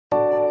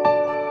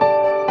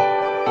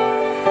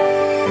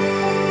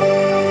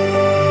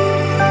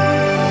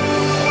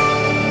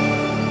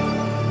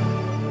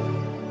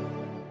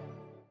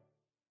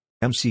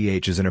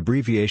MCH is an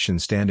abbreviation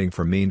standing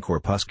for mean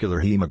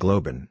corpuscular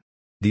hemoglobin.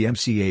 The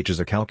MCH is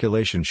a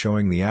calculation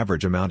showing the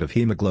average amount of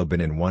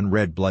hemoglobin in one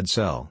red blood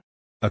cell.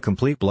 A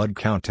complete blood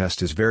count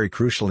test is very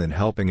crucial in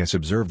helping us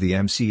observe the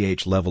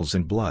MCH levels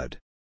in blood.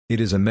 It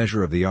is a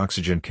measure of the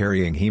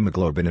oxygen-carrying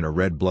hemoglobin in a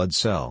red blood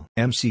cell.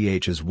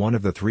 MCH is one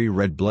of the 3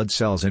 red blood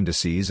cells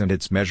indices, and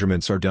its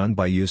measurements are done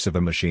by use of a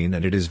machine,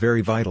 and it is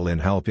very vital in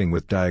helping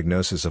with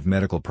diagnosis of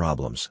medical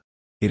problems.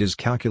 It is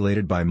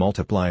calculated by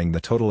multiplying the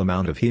total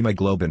amount of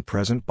hemoglobin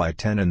present by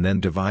 10 and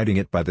then dividing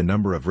it by the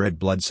number of red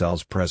blood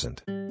cells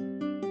present.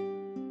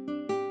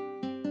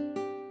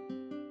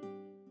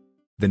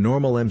 The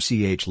normal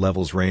MCH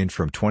levels range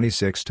from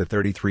 26 to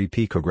 33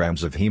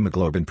 picograms of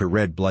hemoglobin per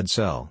red blood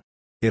cell.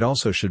 It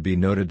also should be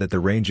noted that the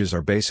ranges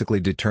are basically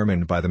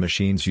determined by the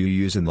machines you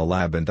use in the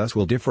lab and thus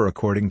will differ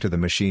according to the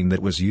machine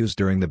that was used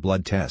during the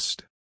blood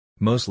test.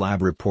 Most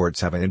lab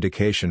reports have an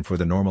indication for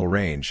the normal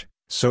range,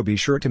 so be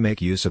sure to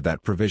make use of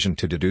that provision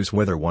to deduce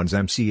whether one's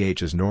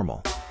MCH is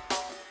normal.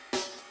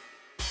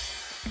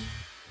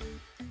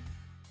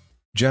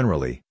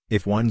 Generally,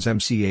 if one's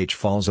MCH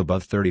falls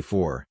above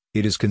 34,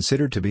 it is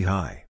considered to be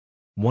high.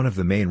 One of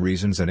the main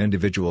reasons an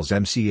individual's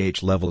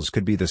MCH levels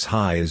could be this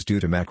high is due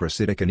to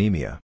macrocytic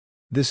anemia.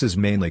 This is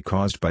mainly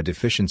caused by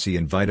deficiency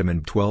in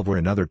vitamin B12, or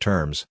in other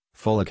terms,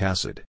 folic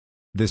acid.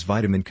 This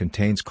vitamin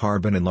contains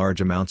carbon in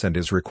large amounts and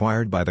is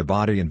required by the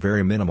body in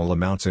very minimal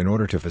amounts in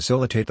order to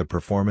facilitate the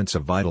performance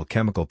of vital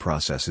chemical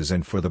processes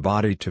and for the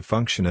body to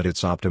function at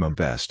its optimum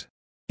best.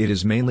 It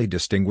is mainly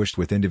distinguished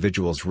with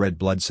individuals' red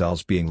blood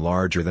cells being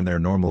larger than their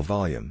normal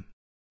volume.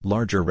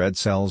 Larger red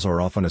cells are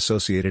often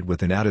associated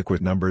with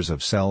inadequate numbers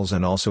of cells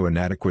and also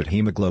inadequate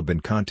hemoglobin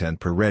content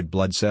per red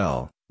blood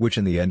cell, which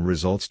in the end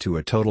results to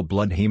a total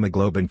blood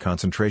hemoglobin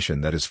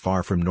concentration that is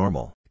far from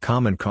normal.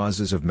 Common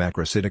causes of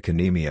macrocytic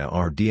anemia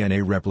are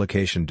DNA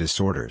replication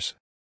disorders.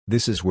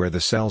 This is where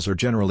the cells are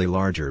generally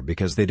larger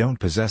because they don't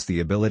possess the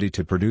ability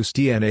to produce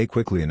DNA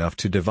quickly enough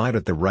to divide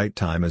at the right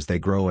time as they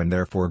grow and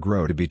therefore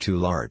grow to be too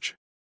large.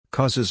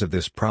 Causes of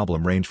this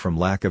problem range from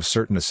lack of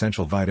certain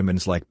essential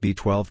vitamins like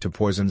B12 to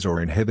poisons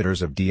or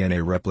inhibitors of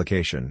DNA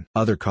replication.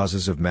 Other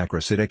causes of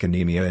macrocytic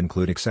anemia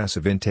include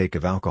excessive intake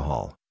of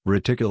alcohol,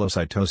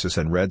 reticulocytosis,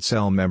 and red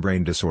cell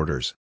membrane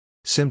disorders.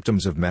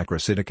 Symptoms of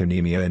macrocytic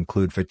anemia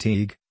include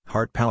fatigue,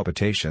 heart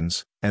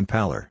palpitations, and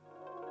pallor.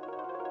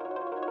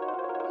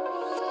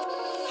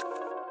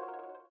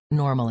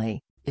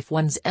 Normally, if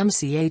one's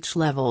MCH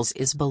levels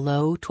is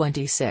below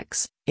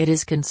 26, it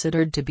is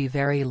considered to be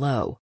very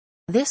low.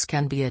 This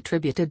can be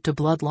attributed to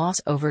blood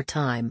loss over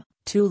time,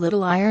 too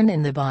little iron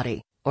in the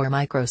body, or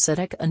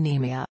microcytic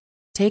anemia.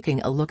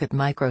 Taking a look at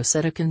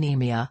microcytic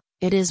anemia,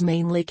 it is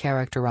mainly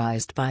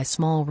characterized by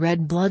small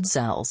red blood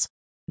cells.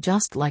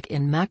 Just like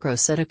in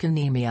macrocytic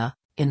anemia,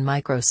 in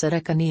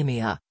microcytic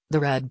anemia, the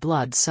red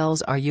blood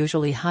cells are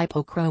usually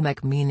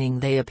hypochromic,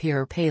 meaning they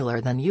appear paler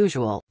than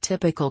usual.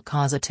 Typical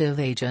causative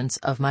agents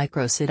of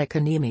microcytic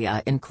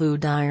anemia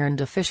include iron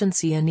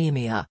deficiency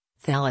anemia,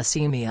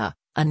 thalassemia,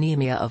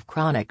 anemia of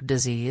chronic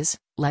disease,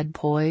 lead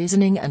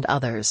poisoning, and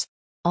others.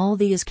 All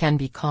these can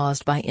be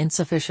caused by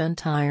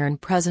insufficient iron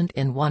present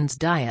in one's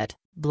diet,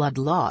 blood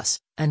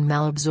loss, and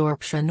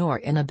malabsorption or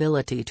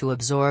inability to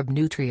absorb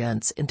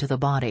nutrients into the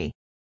body.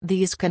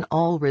 These can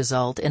all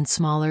result in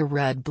smaller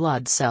red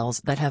blood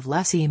cells that have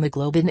less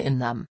hemoglobin in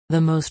them.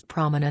 The most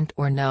prominent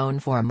or known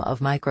form of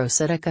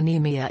microcytic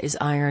anemia is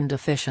iron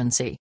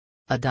deficiency.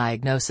 A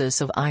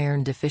diagnosis of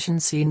iron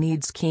deficiency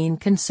needs keen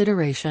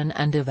consideration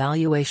and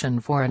evaluation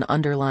for an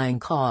underlying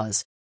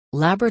cause.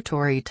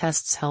 Laboratory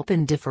tests help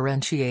in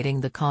differentiating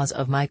the cause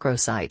of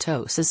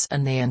microcytosis,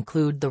 and they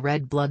include the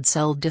red blood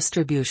cell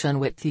distribution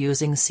width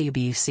using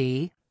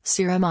CBC,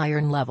 serum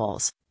iron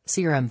levels,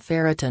 serum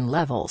ferritin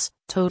levels,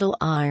 total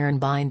iron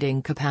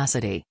binding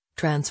capacity,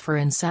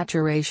 transferrin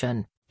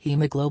saturation,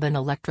 hemoglobin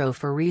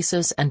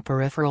electrophoresis, and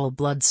peripheral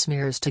blood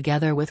smears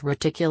together with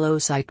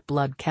reticulocyte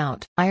blood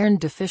count. Iron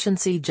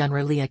deficiency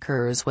generally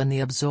occurs when the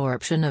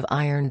absorption of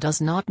iron does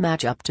not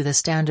match up to the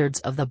standards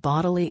of the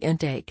bodily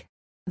intake.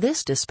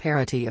 This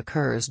disparity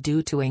occurs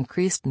due to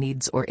increased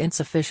needs or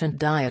insufficient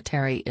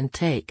dietary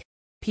intake.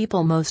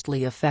 People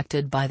mostly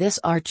affected by this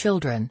are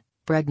children,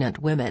 pregnant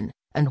women,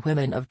 and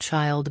women of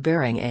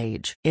childbearing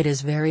age. It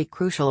is very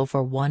crucial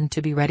for one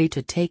to be ready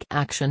to take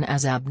action,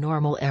 as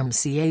abnormal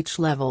MCH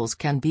levels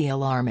can be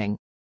alarming.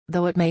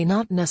 Though it may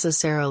not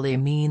necessarily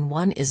mean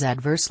one is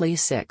adversely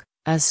sick,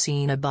 as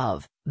seen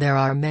above, there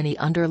are many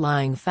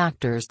underlying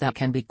factors that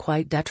can be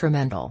quite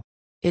detrimental.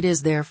 It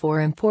is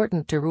therefore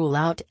important to rule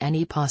out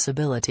any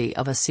possibility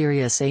of a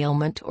serious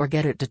ailment or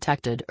get it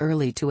detected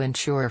early to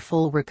ensure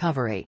full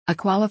recovery. A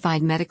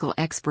qualified medical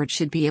expert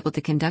should be able to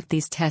conduct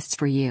these tests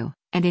for you,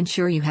 and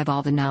ensure you have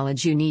all the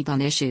knowledge you need on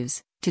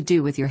issues to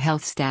do with your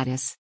health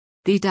status.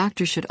 The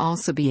doctor should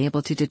also be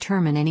able to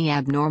determine any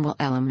abnormal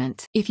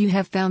element. If you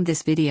have found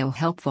this video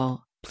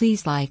helpful,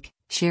 please like,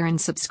 share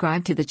and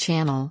subscribe to the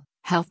channel,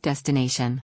 Health Destination.